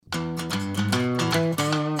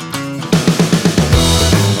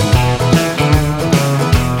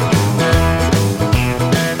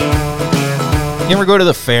You ever go to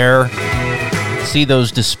the fair, see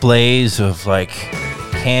those displays of like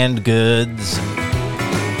canned goods,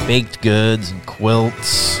 and baked goods, and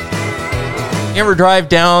quilts? You ever drive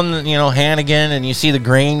down, Hannigan and you see the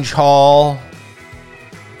Grange Hall?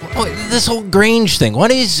 Oh, this whole Grange thing.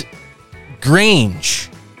 What is Grange?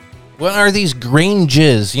 What are these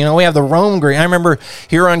Granges? We have the Rome Grange. I remember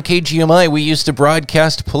here on KGMI, we used to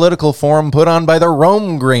broadcast a political forum put on by the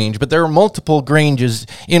Rome Grange, but there are multiple Granges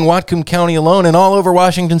in Whatcom County alone and all over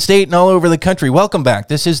Washington State and all over the country. Welcome back.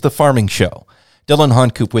 This is The Farming Show. Dylan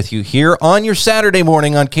Honcoop with you here on your Saturday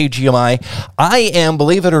morning on KGMI. I am,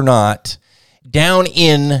 believe it or not, down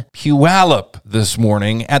in Puyallup this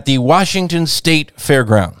morning at the Washington State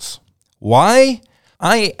Fairgrounds. Why?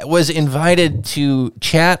 I was invited to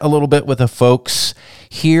chat a little bit with the folks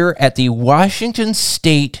here at the Washington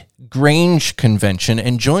State Grange Convention,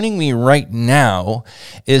 and joining me right now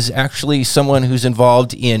is actually someone who's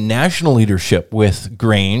involved in national leadership with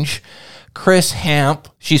Grange, Chris Hamp.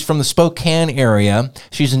 She's from the Spokane area.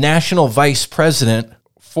 She's national vice president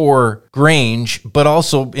for Grange, but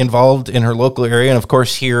also involved in her local area, and of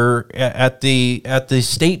course here at the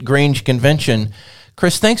State Grange Convention.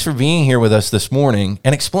 Chris, thanks for being here with us this morning,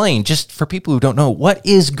 and explain, just for people who don't know, what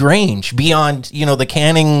is Grange beyond, the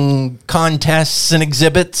canning contests and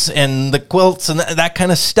exhibits and the quilts and that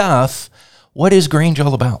kind of stuff. What is Grange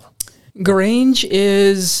all about? Grange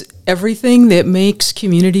is everything that makes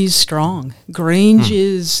communities strong. Grange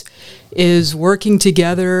is working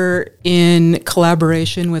together in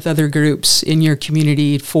collaboration with other groups in your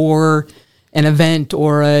community for an event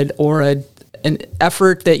or an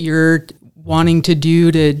effort that you're wanting to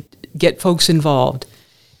do to get folks involved.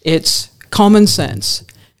 It's common sense.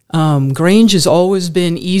 Grange has always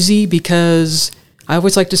been easy because I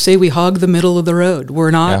always like to say we hog the middle of the road. We're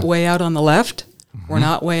not way out on the left. We're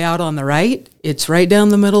not way out on the right. It's right down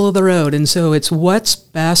the middle of the road. And so it's what's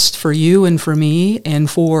best for you and for me and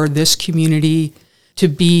for this community to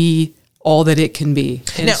be all that it can be.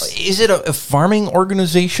 Now, is it a farming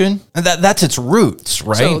organization? That's its roots,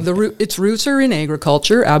 right? So its roots are in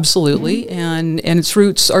agriculture, absolutely, and its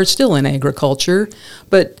roots are still in agriculture,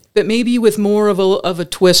 but maybe with more of a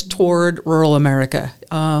twist toward rural America.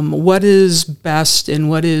 What is best and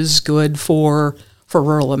what is good for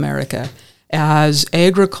rural America? As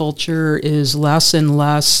agriculture is less and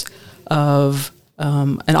less of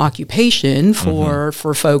an occupation for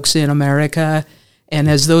folks in America, and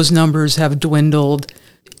as those numbers have dwindled,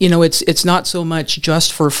 it's not so much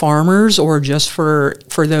just for farmers or just for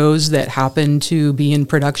those that happen to be in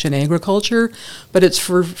production agriculture, but it's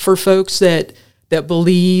for folks that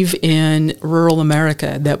believe in rural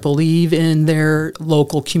America, that believe in their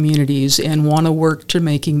local communities and want to work to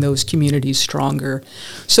making those communities stronger.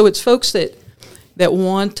 So it's folks that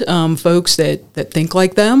want folks that think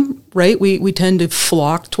like them, right? We tend to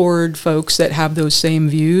flock toward folks that have those same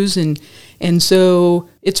views, and so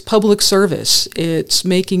it's public service. It's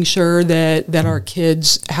making sure that our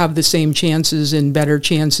kids have the same chances and better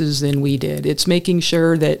chances than we did. It's making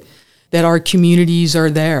sure that our communities are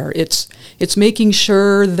there. It's making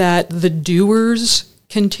sure that the doers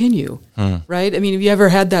continue, right? I mean, have you ever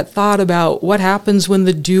had that thought about what happens when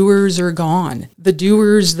the doers are gone? The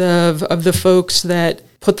doers of the folks that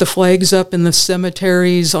put the flags up in the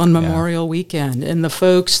cemeteries on Memorial Weekend, and the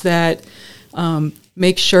folks that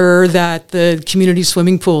make sure that the community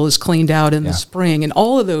swimming pool is cleaned out in the spring, and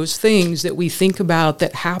all of those things that we think about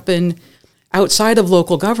that happen outside of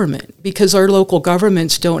local government, because our local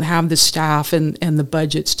governments don't have the staff and the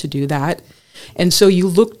budgets to do that. And so you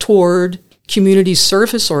look toward community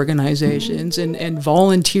service organizations and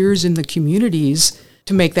volunteers in the communities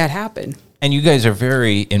to make that happen. And you guys are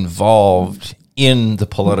very involved in the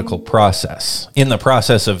political process, in the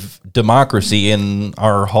process of democracy in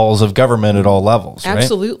our halls of government at all levels, right?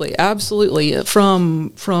 Absolutely.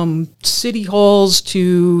 From city halls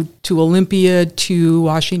to Olympia to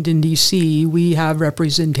Washington, D.C., we have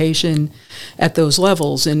representation at those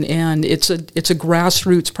levels, and it's a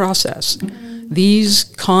grassroots process. These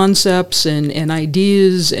concepts and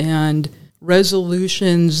ideas and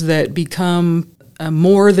resolutions that become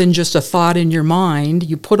more than just a thought in your mind,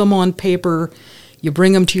 you put them on paper, you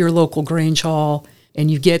bring them to your local Grange Hall, and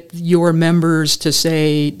you get your members to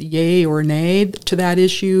say yay or nay to that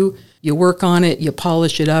issue. You work on it, you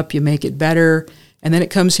polish it up, you make it better, and then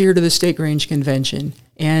it comes here to the State Grange Convention.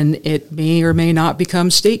 And it may or may not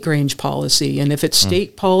become state Grange policy. And if it's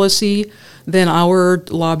state policy, then our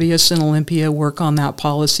lobbyists in Olympia work on that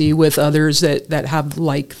policy with others that have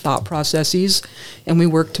like thought processes, and we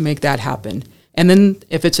work to make that happen. And then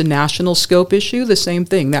if it's a national scope issue, the same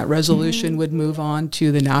thing. That resolution would move on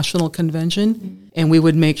to the national convention, and we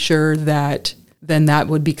would make sure that then that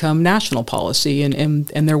would become national policy, and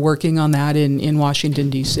they're working on that in Washington,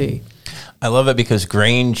 D.C. I love it because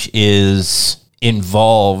Grange is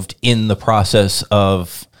involved in the process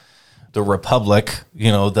of the republic,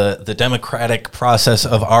 the democratic process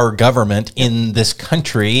of our government in this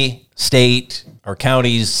country, state, our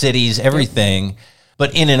counties, cities, everything.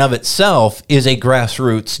 But in and of itself is a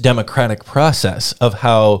grassroots democratic process of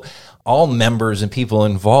how all members and people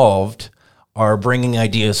involved are bringing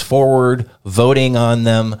ideas forward, voting on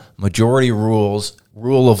them, majority rules,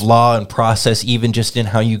 rule of law and process, even just in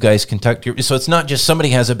how you guys conduct your. So it's not just somebody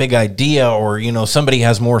has a big idea or, somebody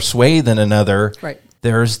has more sway than another. Right.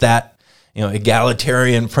 There's that,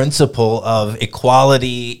 egalitarian principle of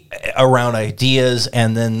equality around ideas,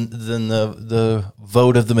 and then the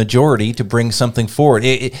vote of the majority to bring something forward.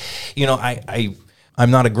 I'm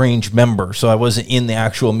not a Grange member, so I wasn't in the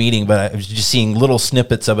actual meeting, but I was just seeing little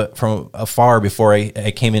snippets of it from afar before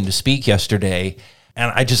I came in to speak yesterday,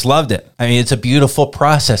 and I just loved it. I mean, it's a beautiful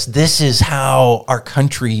process. This is how our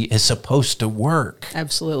country is supposed to work.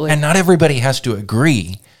 Absolutely. And not everybody has to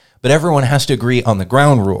agree, but everyone has to agree on the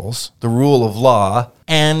ground rules, the rule of law,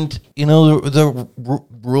 and, the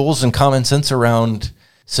rules and common sense around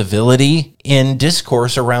civility in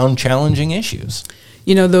discourse around challenging issues.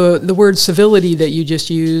 The word civility that you just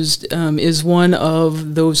used is one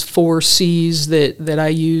of those 4 C's that I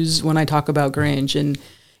use when I talk about Grange.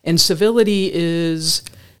 And civility is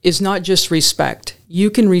not just respect.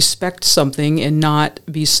 You can respect something and not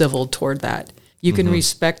be civil toward that. You can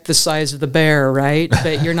respect the size of the bear, right?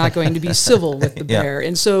 But you're not going to be civil with the bear.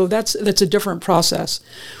 And so that's a different process.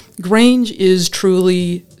 Grange is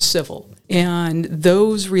truly civil. And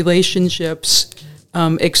those relationships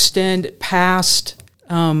extend past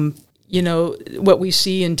what we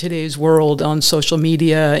see in today's world on social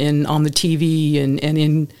media and on the TV and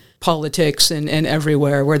in politics and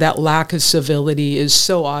everywhere, where that lack of civility is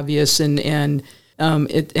so obvious and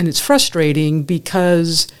it's frustrating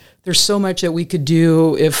because there's so much that we could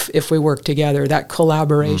do if we work together, that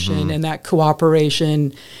collaboration and that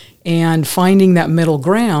cooperation and finding that middle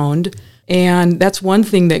ground. And that's one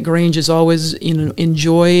thing that Grange has always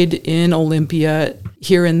enjoyed in Olympia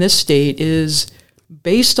here in this state is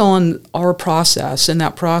based on our process and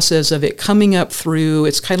that process of it coming up through.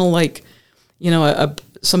 It's kind of like,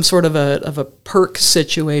 some sort of a perk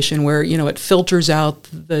situation where, it filters out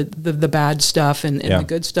the bad stuff and the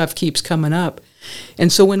good stuff keeps coming up.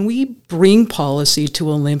 And so when we bring policy to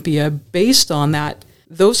Olympia based on that,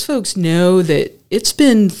 those folks know that it's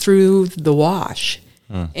been through the wash.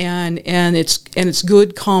 And it's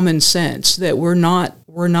good common sense that we're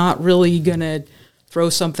not really going to throw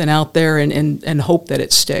something out there and hope that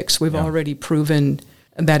it sticks. We've already proven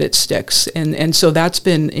that it sticks. And so that's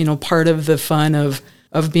been, part of the fun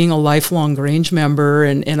of being a lifelong Grange member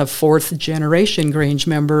and a 4th generation Grange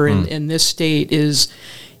member in this state is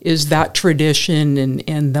that tradition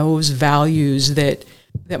and those values that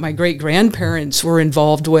my great-grandparents were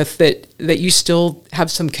involved with that you still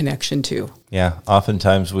have some connection to. Yeah,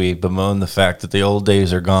 oftentimes we bemoan the fact that the old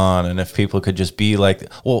days are gone, and if people could just be like,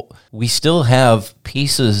 well, we still have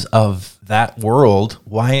pieces of that world.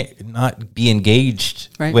 Why not be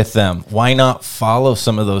engaged with them? Why not follow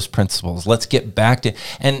some of those principles? Let's get back to,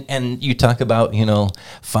 and you talk about,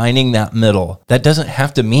 finding that middle. That doesn't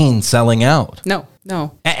have to mean selling out. No.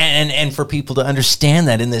 And for people to understand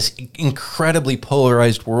that in this incredibly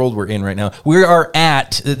polarized world we're in right now,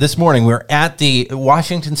 this morning, we're at the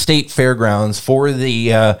Washington State Fairgrounds for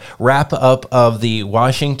the wrap up of the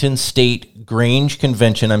Washington State Grange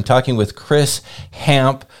Convention. I'm talking with Chris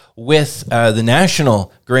Hamp with the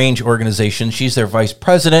National Grange Organization. She's their vice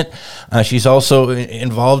president. She's also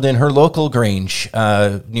involved in her local Grange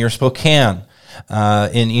near Spokane.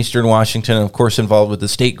 In Eastern Washington, and of course involved with the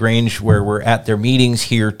State Grange, where we're at their meetings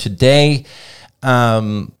here today.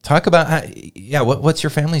 Talk about what's your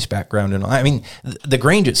family's background and all. I mean, the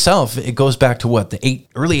Grange itself, it goes back to what, the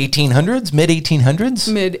early 1800s, mid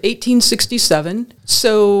 1800s, mid 1867.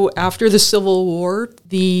 So after the Civil War,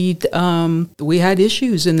 we had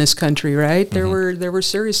issues in this country, right? There were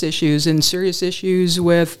serious issues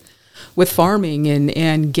with farming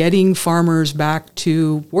and getting farmers back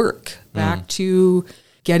to work, back to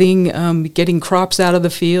getting crops out of the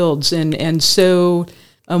fields. And so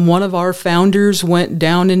one of our founders went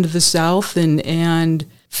down into the South and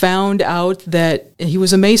found out that he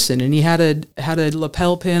was a Mason, and he had a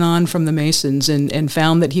lapel pin on from the Masons, and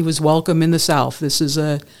found that he was welcome in the South. This is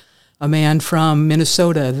a man from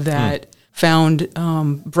Minnesota that found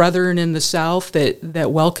brethren in the South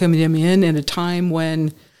that welcomed him in a time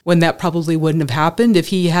when that probably wouldn't have happened if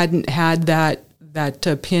he hadn't had that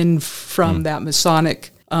pin from that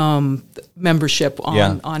Masonic membership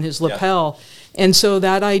Yeah. on his lapel. And so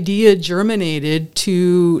that idea germinated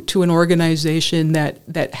to an organization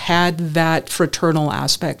that had that fraternal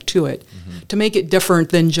aspect to it, to make it different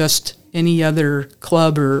than just any other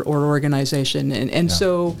club or organization. And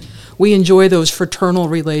so we enjoy those fraternal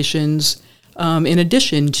relations in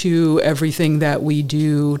addition to everything that we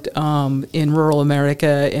do in rural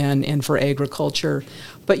America and for agriculture.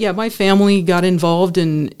 But yeah, my family got involved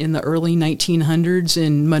in the early 1900s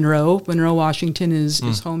in Monroe. Monroe, Washington is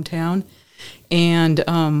hometown, and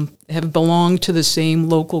have belonged to the same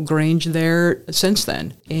local grange there since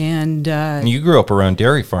then. And You grew up around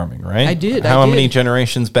dairy farming, right? I did. How I did. many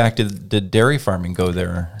generations back did dairy farming go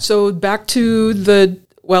there? So back to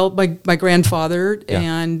my grandfather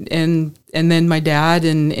and then my dad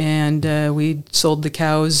and we sold the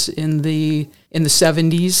cows in the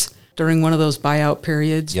 70s during one of those buyout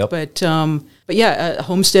periods. Yep. But yeah, a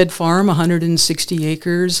homestead farm, 160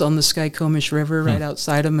 acres on the Skykomish River right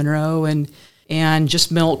outside of Monroe, and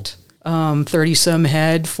just milked 30 some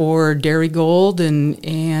head for Dairy Gold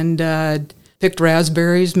and picked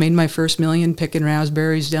raspberries, made my first million picking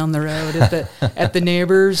raspberries down the road at the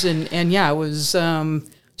neighbors, and yeah, it was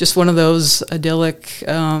just one of those idyllic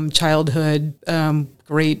childhood,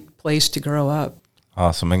 great place to grow up.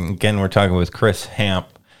 Awesome. And again, we're talking with Chris Hamp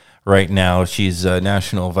right now. She's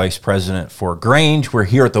National Vice President for Grange. We're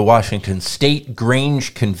here at the Washington State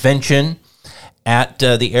Grange Convention at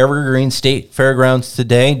the Evergreen State Fairgrounds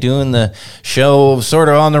today, doing the show sort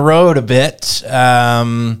of on the road a bit.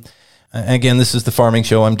 Again, this is the Farming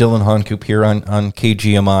Show. I'm Dylan Honcoop here on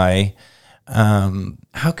KGMI.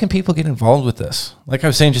 How can people get involved with this? Like I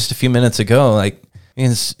was saying just a few minutes ago, like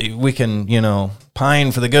we can,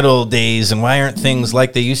 pine for the good old days and why aren't things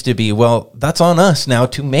like they used to be? Well, that's on us now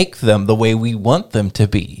to make them the way we want them to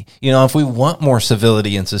be. If we want more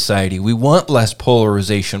civility in society, we want less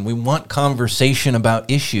polarization, we want conversation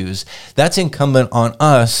about issues, that's incumbent on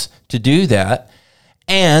us to do that.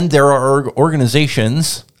 And there are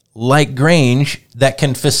organizations like Grange that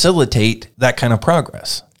can facilitate that kind of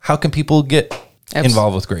progress. How can people get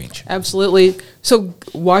involved with Grange? Absolutely. So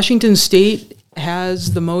Washington State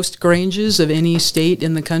has the most granges of any state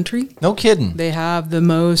in the country. No kidding. They have the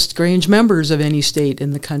most Grange members of any state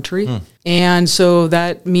in the country. And so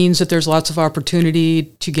that means that there's lots of opportunity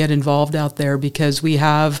to get involved out there because we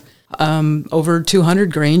have over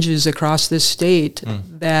 200 Granges across this state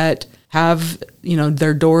that have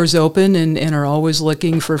their doors open and are always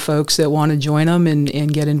looking for folks that want to join them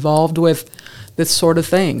and get involved with this sort of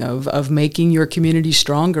thing of making your community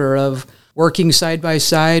stronger, of working side by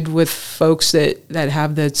side with folks that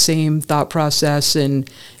have that same thought process and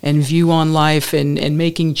view on life and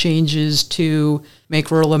making changes to make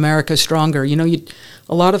rural America stronger.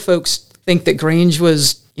 A lot of folks think that Grange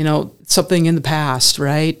was, something in the past,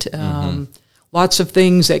 right? Lots of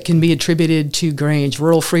things that can be attributed to Grange,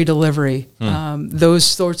 rural free delivery, those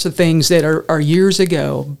sorts of things that are years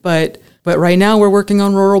ago. But right now we're working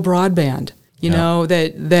on rural broadband.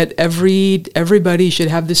 That everybody should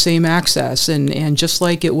have the same access, and just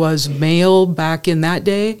like it was mail back in that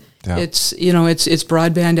day, it's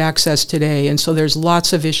broadband access today. And so there's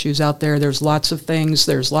lots of issues out there. There's lots of things.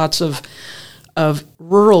 There's lots of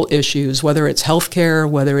rural issues, whether it's healthcare,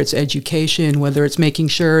 whether it's education, whether it's making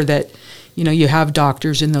sure that you have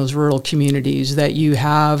doctors in those rural communities, that you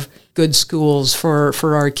have good schools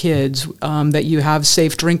for our kids, that you have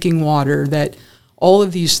safe drinking water, that all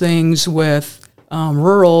of these things with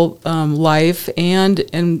rural life and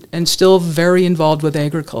still very involved with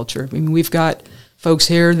agriculture. I mean, we've got folks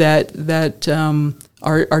here that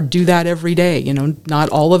are do that every day. Not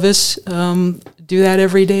all of us do that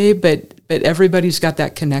every day, but everybody's got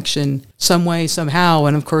that connection some way, somehow.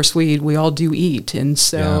 And of course, we all do eat. And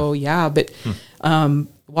so,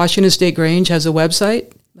 Washington State Grange has a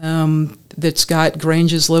website that's got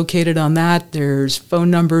Granges located on that. There's phone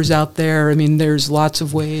numbers out there. I mean, there's lots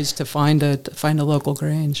of ways to find a local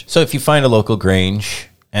Grange. So if you find a local Grange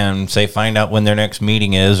and say find out when their next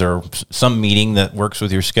meeting is or some meeting that works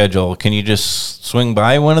with your schedule, can you just swing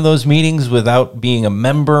by one of those meetings without being a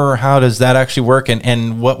member? How does that actually work?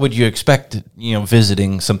 And what would you expect,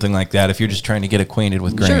 visiting something like that if you're just trying to get acquainted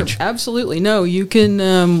with Grange? Sure, absolutely. No, you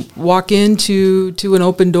can walk into an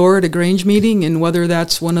open door at a Grange meeting, and whether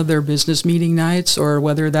that's one of their business meeting nights or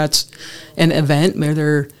whether that's an event where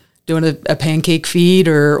they're doing a pancake feed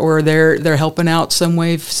or they're helping out some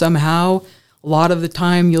way, somehow, a lot of the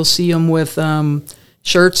time you'll see them with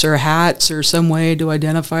shirts or hats or some way to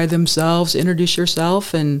identify themselves, introduce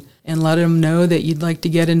yourself, and let them know that you'd like to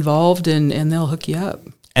get involved, and they'll hook you up.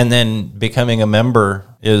 And then becoming a member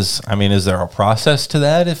is there a process to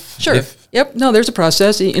that? Sure. Yep. No, there's a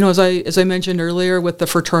process. As I mentioned earlier, with the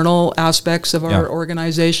fraternal aspects of our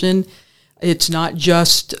organization, it's not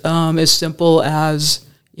just as simple as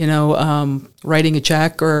writing a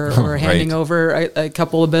check or handing over a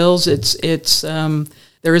couple of bills. It's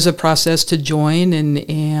there is a process to join,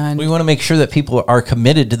 and we want to make sure that people are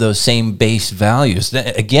committed to those same base values.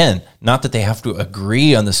 Again, not that they have to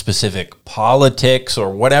agree on the specific politics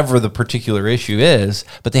or whatever the particular issue is,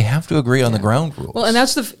 but they have to agree on the ground rules. Well, and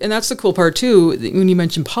that's the cool part too. When you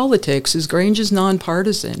mention politics, is Grange is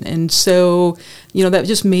nonpartisan, and so that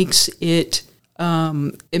just makes it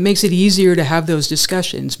easier to have those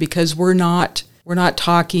discussions, because we're not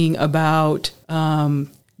talking about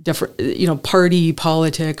different party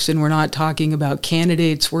politics, and we're not talking about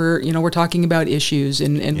candidates. We're talking about issues,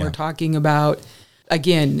 and we're talking about,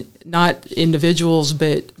 again, not individuals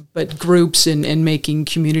but groups, and making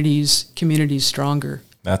communities stronger.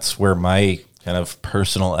 That's where my kind of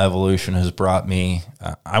personal evolution has brought me.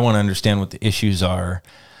 I want to understand what the issues are.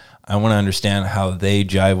 I want to understand how they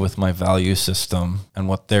jive with my value system and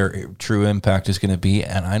what their true impact is going to be.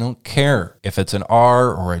 And I don't care if it's an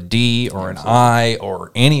R or a D or an I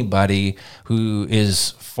or anybody who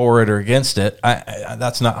is for it or against it.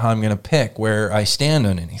 That's not how I'm going to pick where I stand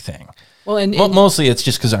on anything. Well, and mostly it's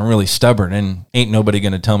just because I'm really stubborn, and ain't nobody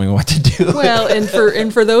going to tell me what to do. Well,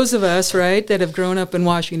 and for those of us, right, that have grown up in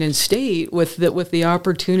Washington State with the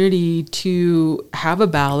opportunity to have a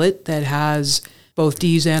ballot that has both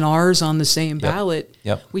D's and R's on the same ballot,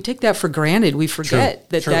 we take that for granted. We forget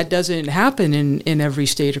that doesn't happen in every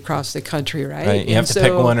state across the country, right? You have to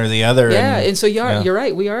pick one or the other. Yeah, and so you're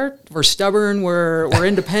right. We're stubborn. We're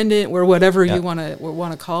independent. We're whatever you want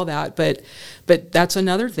to call that. But that's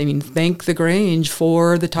another thing. I mean, thank the Grange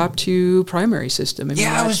for the top 2 primary system.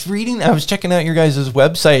 I was checking out your guys'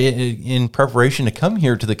 website in preparation to come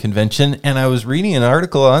here to the convention, and I was reading an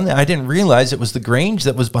article on that. I didn't realize it was the Grange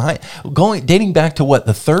that was dating back to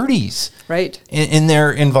the 30s. Right. In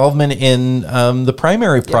their involvement in the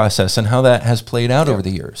primary process and how that has played out over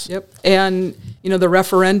the years. Yep. And, the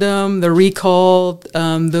referendum, the recall,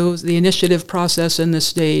 the initiative process in the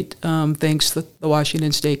state, thanks to the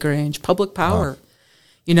Washington State Grange. Public power.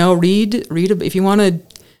 Wow. Read if you want to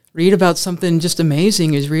read about something just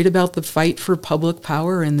amazing, is read about the fight for public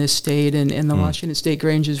power in this state and the Washington State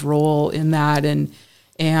Grange's role in that,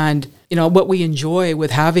 and what we enjoy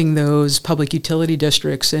with having those public utility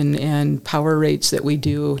districts and power rates that we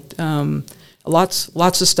do. Lots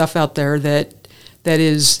of stuff out there that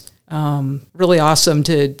is really awesome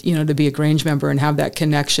to be a Grange member and have that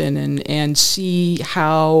connection and see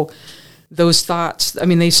how those thoughts,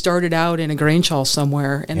 they started out in a Grange hall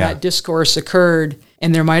somewhere, and that discourse occurred,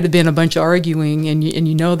 and there might have been a bunch of arguing, and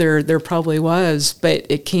there probably was, but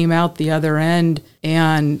it came out the other end,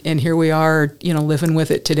 and here we are, living with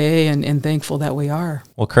it today, and thankful that we are.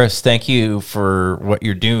 Well, Chris, thank you for what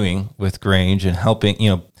you're doing with Grange and helping,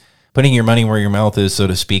 putting your money where your mouth is, so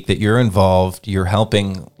to speak, that you're involved, you're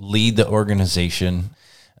helping lead the organization.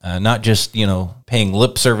 Not just, paying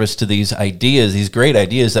lip service to these ideas, these great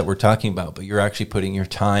ideas that we're talking about, but you're actually putting your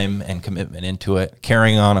time and commitment into it,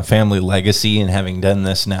 carrying on a family legacy and having done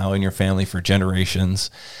this now in your family for generations.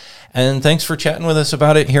 And thanks for chatting with us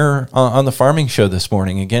about it here on the Farming Show this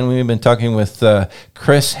morning. Again, we've been talking with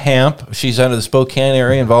Chris Hamp. She's out of the Spokane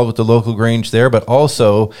area, involved with the local Grange there, but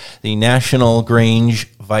also the National Grange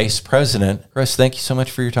Vice President. Chris, thank you so much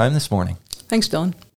for your time this morning. Thanks, Dylan.